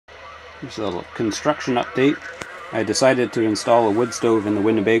Here's a little construction update. I decided to install a wood stove in the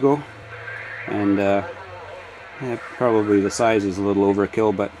Winnebago, and probably the size is a little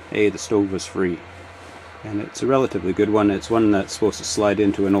overkill, but hey, the stove was free. And it's a relatively good one. It's one that's supposed to slide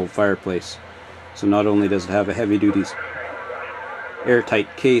into an old fireplace. So not only does it have a heavy-duty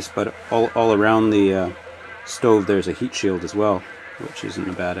airtight case, but all around the stove there's a heat shield as well, which isn't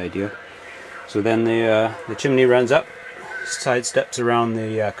a bad idea. So then the chimney runs up, side steps around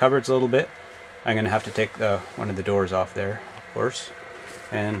the cupboards a little bit. I'm going to have to take one of the doors off there, of course.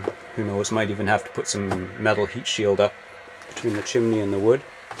 And who knows, might even have to put some metal heat shield up between the chimney and the wood.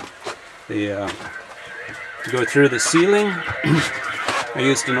 To go through the ceiling, I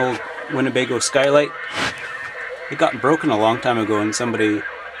used an old Winnebago skylight. It got broken a long time ago, and somebody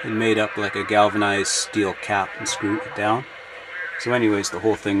had made up like a galvanized steel cap and screwed it down. So anyways, the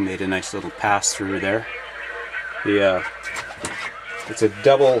whole thing made a nice little pass through there. It's a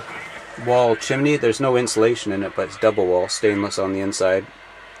double wall chimney. There's no insulation in it, but it's double wall, stainless on the inside.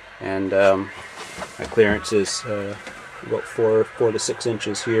 And my clearance is about 4 to 6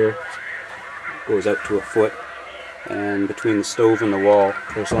 inches here. Goes out to a foot. And between the stove and the wall,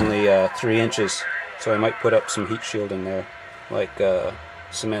 there's only 3 inches. So I might put up some heat shield in there, like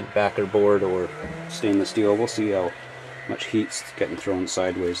cement backer board or stainless steel. We'll see how much heat's getting thrown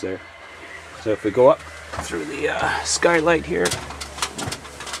sideways there. So if we go up through the skylight here,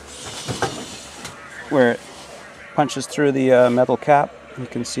 where it punches through the metal cap, you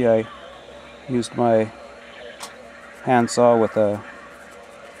can see I used my handsaw with a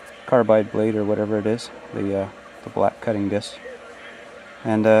carbide blade or whatever it is, the black cutting disc,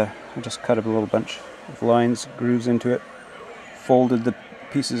 and I just cut a little bunch of lines, grooves into it, folded the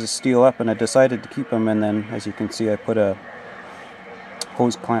pieces of steel up, and I decided to keep them, and then as you can see I put a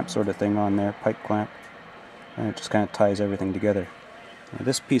hose clamp sort of thing on there, pipe clamp, and it just kind of ties everything together. Now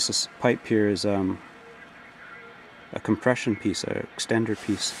this piece of pipe here is a compression piece, an extender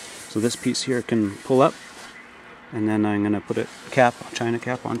piece. So this piece here can pull up, and then I'm going to put a cap, china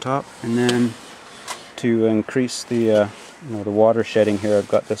cap on top, and then to increase the the water shedding here, I've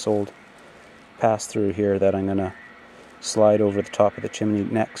got this old pass through here that I'm going to slide over the top of the chimney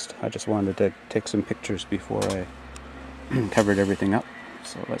next. I just wanted to take some pictures before I covered everything up,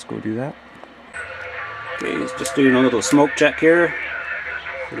 so let's go do that. Okay, just doing a little smoke check here.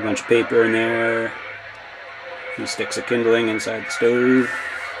 Put a bunch of paper in there, a few sticks of kindling inside the stove.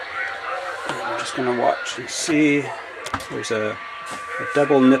 And I'm just going to watch and see. There's a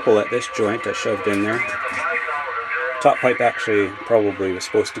double nipple at this joint I shoved in there. Top pipe actually probably was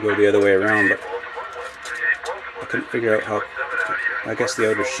supposed to go the other way around, but I couldn't figure out how. I guess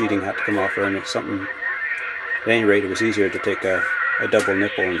the outer sheeting had to come off, or something. At any rate, it was easier to take a double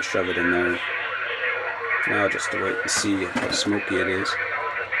nipple and shove it in there. Now just to wait and see how smoky it is.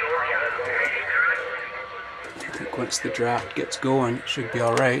 I think once the draft gets going, it should be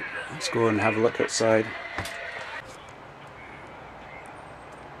alright. Let's go and have a look outside.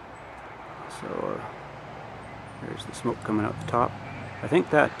 So there's the smoke coming out the top. I think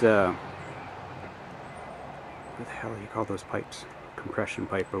that, what the hell do you call those pipes? Compression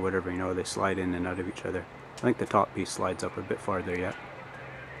pipe or whatever, they slide in and out of each other. I think the top piece slides up a bit farther yet.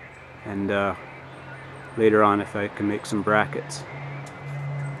 And later on, if I can make some brackets,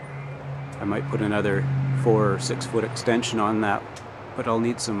 I might put another 4 or 6 foot extension on that, but I'll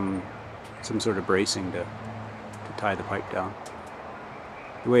need some sort of bracing to tie the pipe down.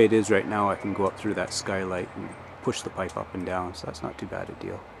 The way it is right now, I can go up through that skylight and push the pipe up and down, so that's not too bad a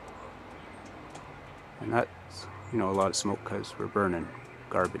deal. And that's, a lot of smoke because we're burning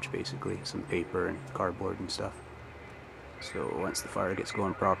garbage basically, some paper and cardboard and stuff. So once the fire gets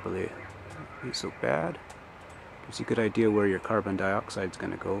going properly, it won't be so bad. Gives you a good idea where your carbon dioxide is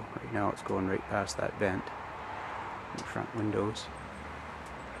going to go. Right now it's going right past that vent in the front windows.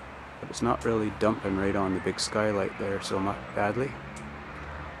 But it's not really dumping right on the big skylight there so much badly.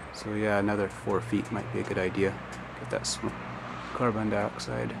 So yeah, another 4 feet might be a good idea. Get that smoke, carbon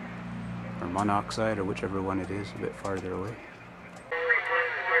dioxide or monoxide or whichever one it is a bit farther away.